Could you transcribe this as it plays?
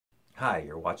Hi,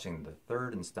 you're watching the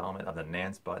third installment of the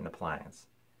Nance button appliance.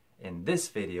 In this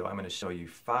video, I'm going to show you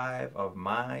 5 of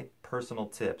my personal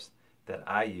tips that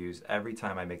I use every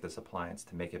time I make this appliance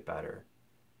to make it better.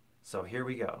 So here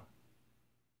we go.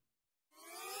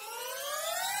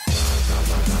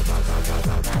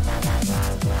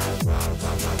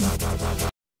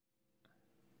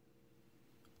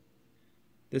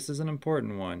 This is an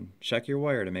important one. Check your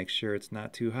wire to make sure it's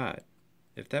not too hot.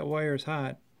 If that wire is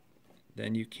hot,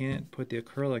 then you can't put the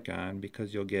acrylic on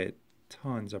because you'll get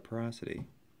tons of porosity.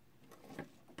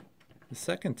 The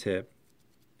second tip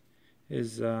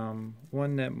is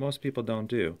one that most people don't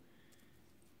do,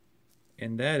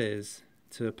 and that is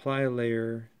to apply a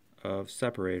layer of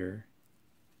separator,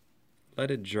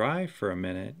 let it dry for a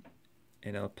minute,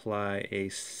 and apply a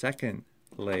second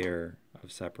layer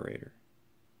of separator.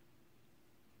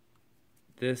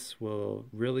 This will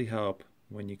really help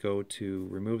when you go to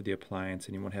remove the appliance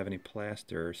and you won't have any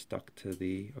plaster stuck to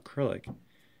the acrylic,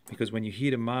 because when you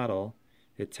heat a model,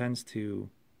 it tends to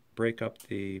break up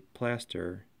the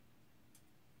plaster,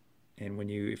 and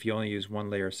if you only use one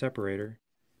layer of separator,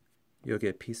 you'll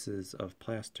get pieces of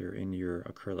plaster in your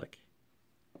acrylic.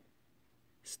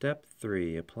 Step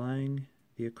 3, applying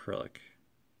the acrylic.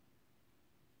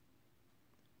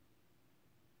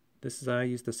 I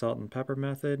use the salt and pepper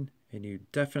method, and you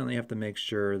definitely have to make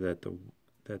sure that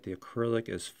the acrylic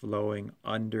is flowing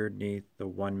underneath the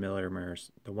 1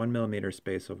 millimeter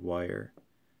space of wire.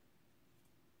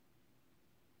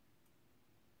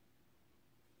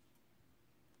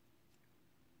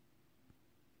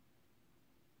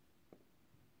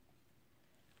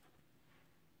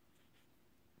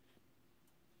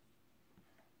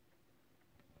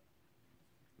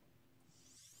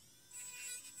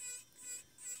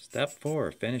 Step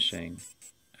 4, finishing.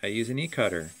 I use an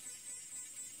e-cutter.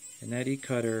 And that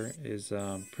e-cutter is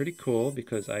pretty cool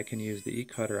because I can use the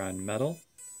e-cutter on metal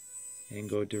and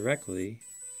go directly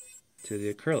to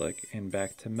the acrylic and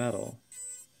back to metal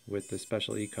with the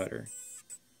special e-cutter.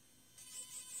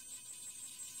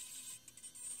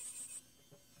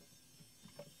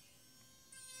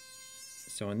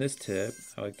 So in this tip,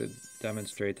 I like to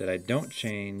demonstrate that I don't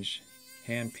change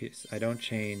I don't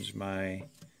change my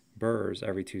burrs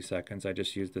every 2 seconds. I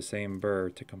just use the same burr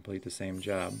to complete the same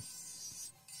job.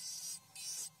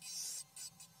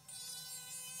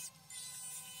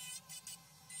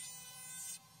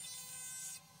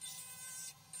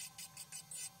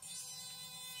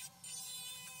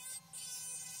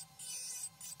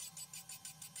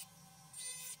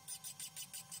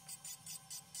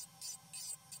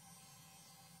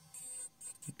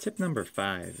 Tip number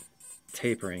 5,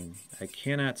 tapering. I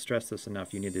cannot stress this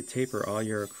enough. You need to taper all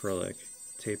your acrylic,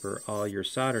 taper all your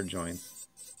solder joints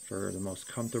for the most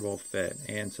comfortable fit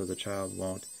and so the child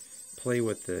won't play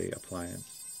with the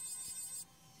appliance.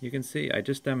 You can see I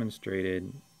just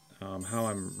demonstrated how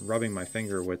I'm rubbing my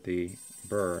finger with the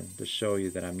burr to show you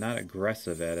that I'm not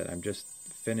aggressive at it. I'm just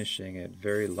finishing it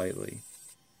very lightly.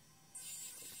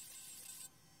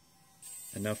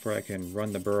 Enough where I can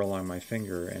run the burr along my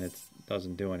finger and it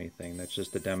doesn't do anything. That's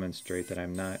just to demonstrate that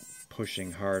I'm not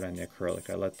pushing hard on the acrylic.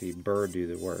 I let the burr do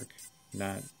the work,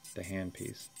 not the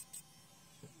handpiece.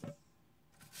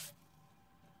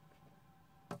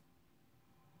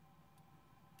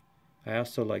 I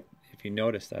also like, if you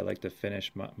noticed, I like to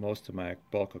finish most of my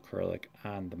bulk acrylic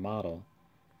on the model.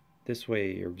 This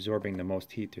way you're absorbing the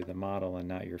most heat through the model and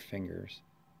not your fingers.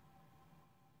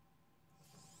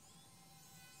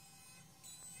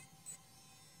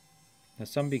 Now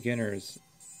some beginners,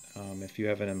 if you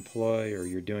have an employee or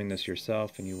you're doing this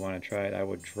yourself and you want to try it, I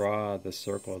would draw the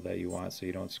circle that you want so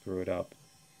you don't screw it up.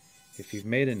 If you've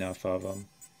made enough of them,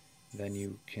 then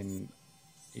you can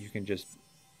just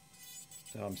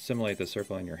simulate the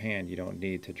circle in your hand. You don't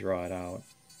need to draw it out.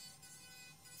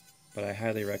 But I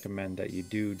highly recommend that you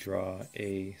do draw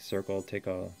a circle. Take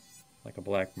like a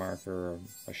black marker or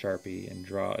a Sharpie and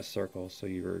draw a circle so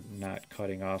you're not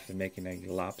cutting off and making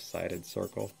a lopsided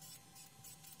circle.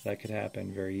 That could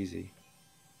happen very easy.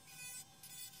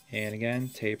 And again,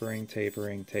 tapering,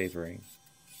 tapering, tapering.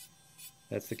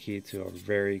 That's the key to a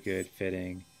very good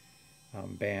fitting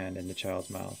band in the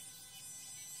child's mouth.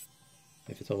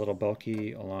 If it's a little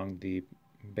bulky along the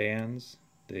bands,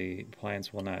 the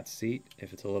appliance will not seat.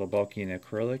 If it's a little bulky in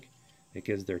acrylic, it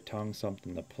gives their tongue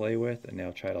something to play with and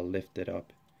they'll try to lift it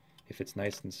up. If it's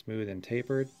nice and smooth and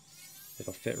tapered,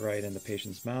 it'll fit right in the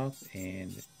patient's mouth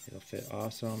and it'll fit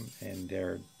awesome, and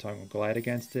their tongue will glide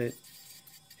against it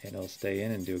and it'll stay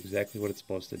in and do exactly what it's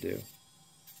supposed to do.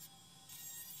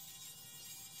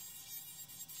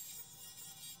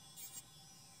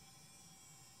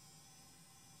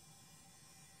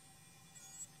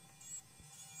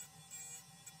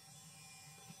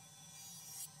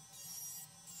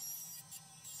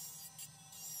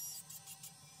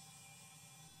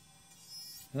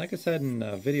 And like I said in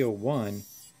video 1,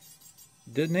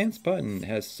 the Nance button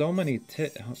has so many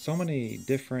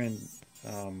different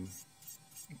um,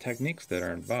 techniques that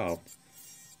are involved,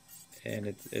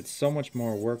 and it's so much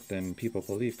more work than people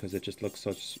believe because it just looks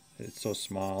it's so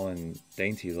small and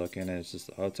dainty looking, and it's just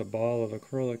it's a ball of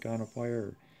acrylic on a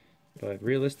wire. But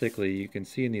realistically, you can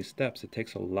see in these steps it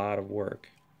takes a lot of work.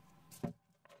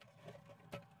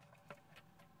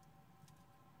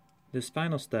 This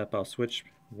final step, I'll switch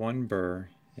one burr,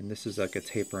 and this is like a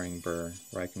tapering burr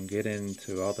where I can get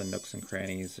into all the nooks and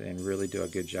crannies and really do a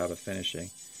good job of finishing.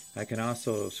 I can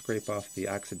also scrape off the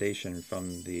oxidation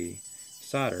from the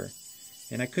solder,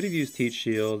 and I could have used heat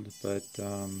shield, but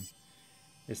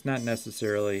it's not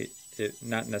necessary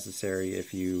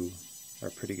if you are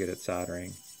pretty good at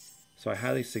soldering. So I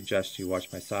highly suggest you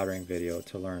watch my soldering video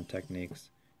to learn techniques.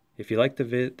 If you like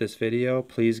this video,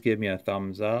 please give me a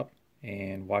thumbs up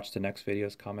and watch the next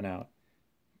videos coming out.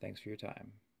 Thanks for your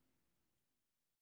time.